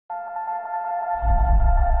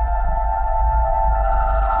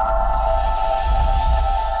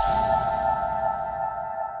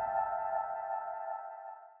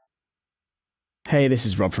Hey, this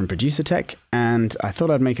is Rob from Producer Tech, and I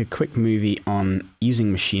thought I'd make a quick movie on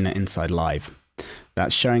using Maschine inside Live.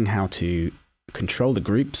 That's showing how to control the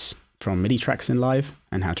groups from MIDI tracks in Live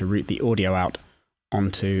and how to route the audio out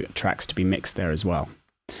onto tracks to be mixed there as well.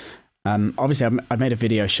 Obviously, I've made a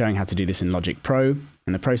video showing how to do this in Logic Pro,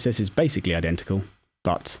 and the process is basically identical,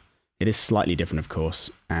 but it is slightly different, of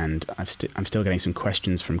course, and I'm still getting some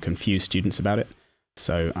questions from confused students about it,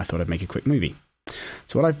 so I thought I'd make a quick movie.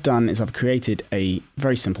 So what I've done is I've created a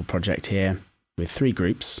very simple project here with 3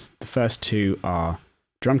 groups. The first 2 are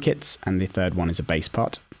drum kits, and the third one is a bass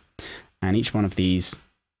part. And each one of these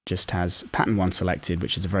just has pattern 1 selected,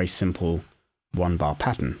 which is a very simple 1-bar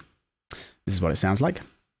pattern. This is what it sounds like.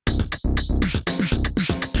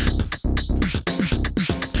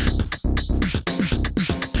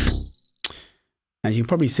 As you can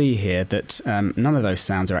probably see here that none of those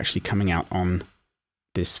sounds are actually coming out on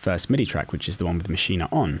this first MIDI track, which is the one with Maschine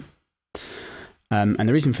on. And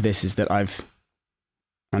the reason for this is that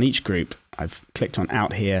on each group, I've clicked on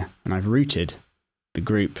out here and I've routed the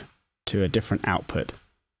group to a different output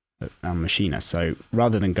on Maschine. So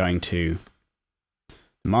rather than going to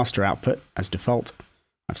the master output as default,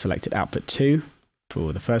 I've selected output 2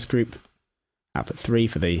 for the first group, output 3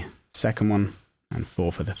 for the second one, and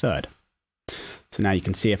 4 for the third. So now you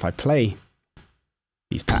can see if I play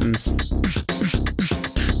these patterns,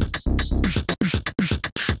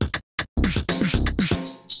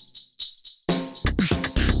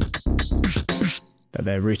 that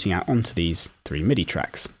they're routing out onto these 3 MIDI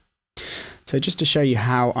tracks. So just to show you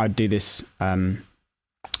how I'd do this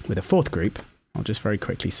with a 4th group, I'll just very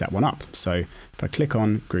quickly set one up. So if I click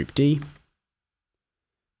on Group D,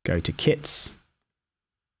 go to Kits,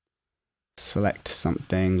 select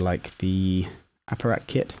something like the Apparat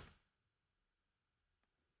kit,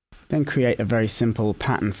 then create a very simple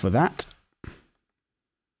pattern for that.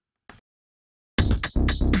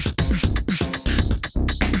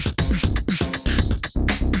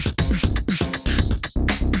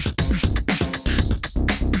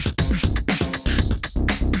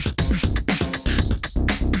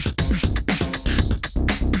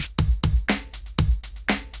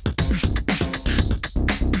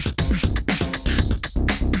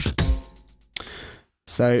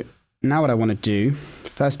 So now what I want to do,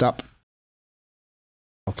 first up,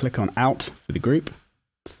 I'll click on Out for the group,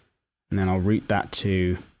 and then I'll route that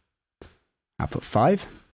to output 5.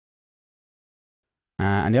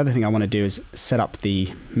 And the other thing I want to do is set up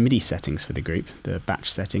the MIDI settings for the group, the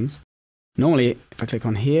batch settings. Normally, if I click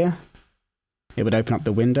on here, it would open up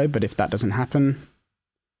the window, but if that doesn't happen,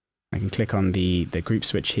 I can click on the group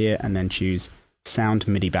switch here and then choose Sound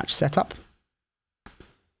MIDI Batch Setup.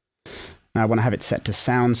 Now I want to have it set to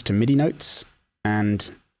sounds to MIDI notes,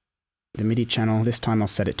 and the MIDI channel, this time I'll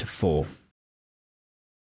set it to 4.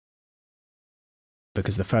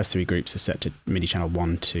 Because the first 3 groups are set to MIDI channel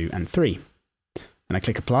 1, 2, and 3. And I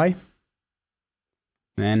click Apply.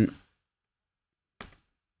 Then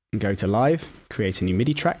go to Live, create a new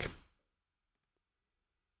MIDI track,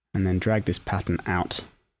 and then drag this pattern out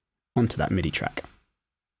onto that MIDI track.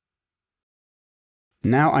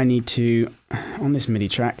 Now I need to, on this MIDI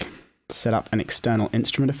track, set up an external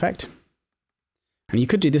instrument effect. And you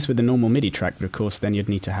could do this with a normal MIDI track, but of course then you'd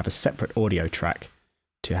need to have a separate audio track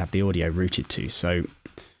to have the audio routed to. So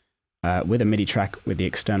with a MIDI track with the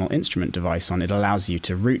external instrument device on, it allows you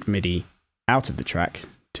to route MIDI out of the track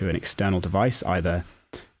to an external device, either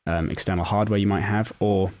external hardware you might have,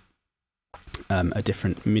 or a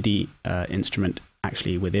different MIDI instrument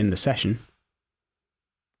actually within the session.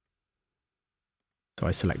 So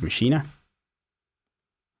I select Maschine.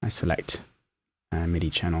 I select MIDI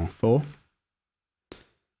channel 4,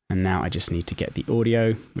 and now I just need to get the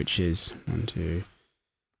audio, which is 1, 2,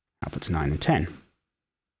 outputs 9 and 10.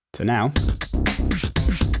 So now,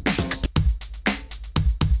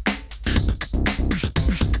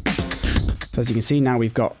 so as you can see, now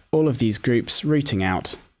we've got all of these groups routing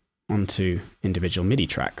out onto individual MIDI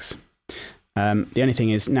tracks. The only thing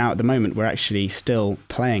is now at the moment we're actually still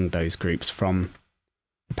playing those groups from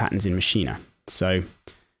the patterns in Maschine. So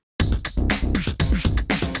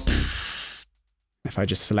if I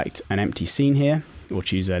just select an empty scene here, or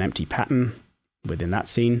choose an empty pattern within that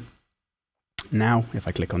scene. Now, if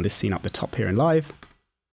I click on this scene up the top here in Live,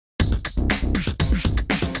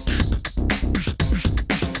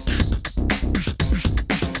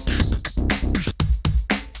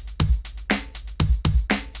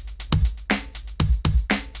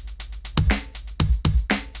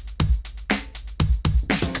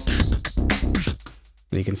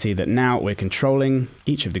 you can see that now we're controlling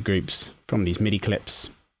each of the groups from these MIDI clips,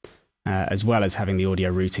 as well as having the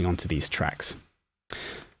audio routing onto these tracks.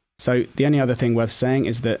 So the only other thing worth saying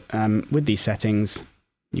is that with these settings,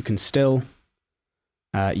 you can still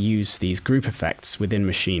use these group effects within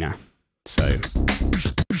Maschine. So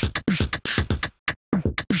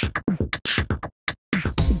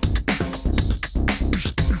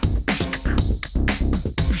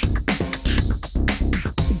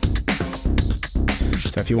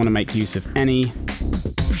if you want to make use of any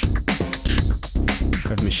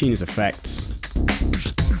of Maschine's effects,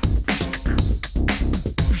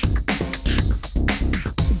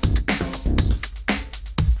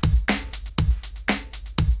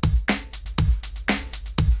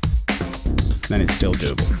 then it's still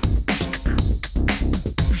doable.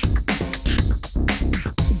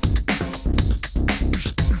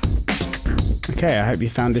 Okay, I hope you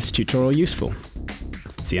found this tutorial useful.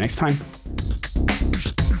 See you next time.